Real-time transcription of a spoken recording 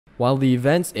While the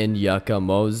events in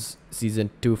Yakamoz Season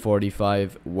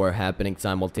 245 were happening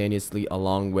simultaneously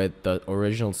along with the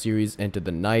original series Into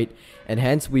the Night, and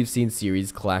hence we've seen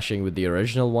series clashing with the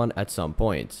original one at some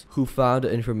points. Who found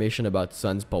information about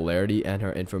Sun's polarity, and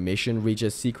her information reached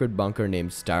a secret bunker named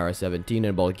Stara 17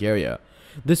 in Bulgaria.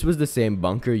 This was the same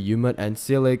bunker Yumut and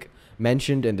Silik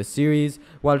mentioned in the series.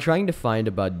 While trying to find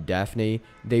about Daphne,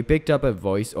 they picked up a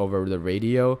voice over the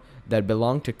radio that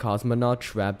belonged to cosmonaut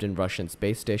trapped in Russian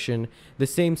space station. The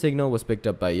same signal was picked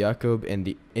up by Yakub in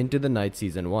the Into the Night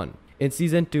Season 1. In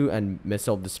Season 2, a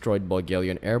missile destroyed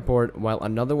Bulgarian airport, while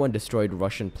another one destroyed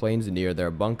Russian planes near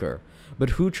their bunker.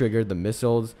 But who triggered the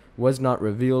missiles was not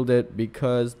revealed it,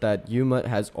 because that Yumut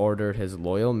has ordered his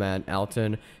loyal man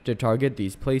Alton to target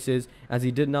these places, as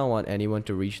he did not want anyone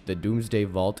to reach the Doomsday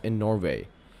Vault in Norway.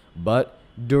 But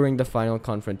during the final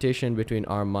confrontation between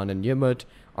Armand and Yumut,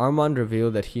 Armand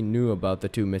revealed that he knew about the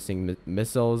two missing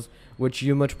missiles, which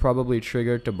Yumut probably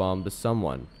triggered to bomb the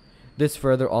someone. This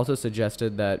further also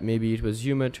suggested that maybe it was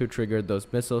Yumut who triggered those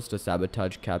missiles to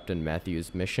sabotage Captain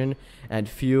Matthew's mission and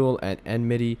fuel an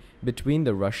enmity between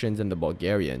the Russians and the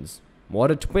Bulgarians.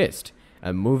 What a twist!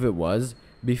 A move it was.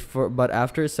 But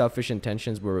after selfish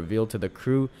intentions were revealed to the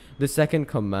crew, the second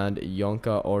command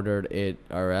Yonka ordered it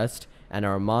arrest, and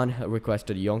Armand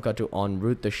requested Yonka to en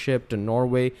route the ship to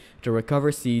Norway to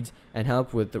recover seeds and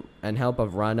help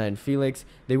of Rana and Felix.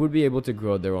 They would be able to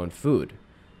grow their own food.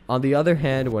 On the other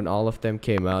hand, when all of them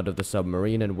came out of the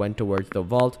submarine and went towards the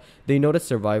vault, they noticed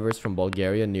survivors from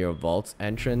Bulgaria near a vault's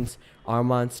entrance.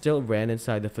 Armand still ran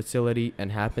inside the facility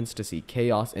and happens to see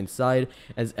chaos inside,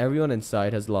 as everyone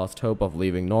inside has lost hope of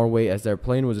leaving Norway, as their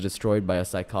plane was destroyed by a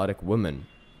psychotic woman.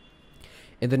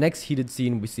 In the next heated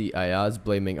scene, we see Ayaz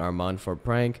blaming Armand for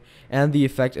prank and the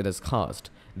effect it has caused,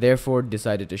 therefore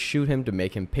decided to shoot him to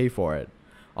make him pay for it.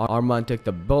 Armand took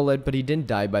the bullet, but he didn't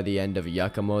die by the end of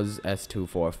Yakamoz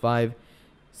S-245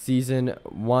 Season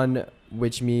 1,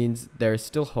 which means there is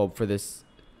still hope for this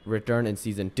return in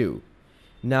Season 2.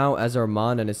 Now, as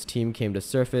Armand and his team came to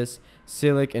surface,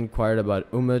 Silik inquired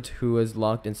about Umut, who was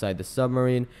locked inside the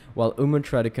submarine. While Umut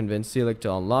tried to convince Silik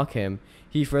to unlock him,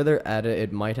 he further added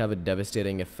it might have a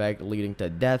devastating effect leading to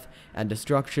death and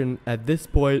destruction. At this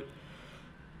point,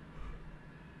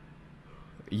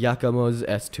 Yakamoz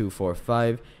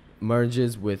S-245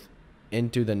 merges with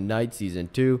Into the Night Season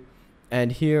 2,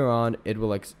 and here on it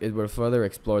will further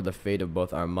explore the fate of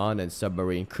both Armand and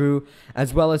submarine crew,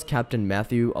 as well as Captain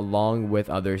Matthew along with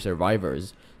other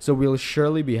survivors. So we'll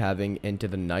surely be having Into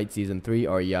the Night Season 3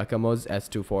 or Yakamoz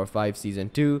S-245 Season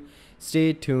 2.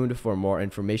 Stay tuned for more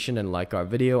information and like our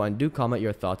video, and do comment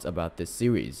your thoughts about this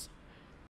series.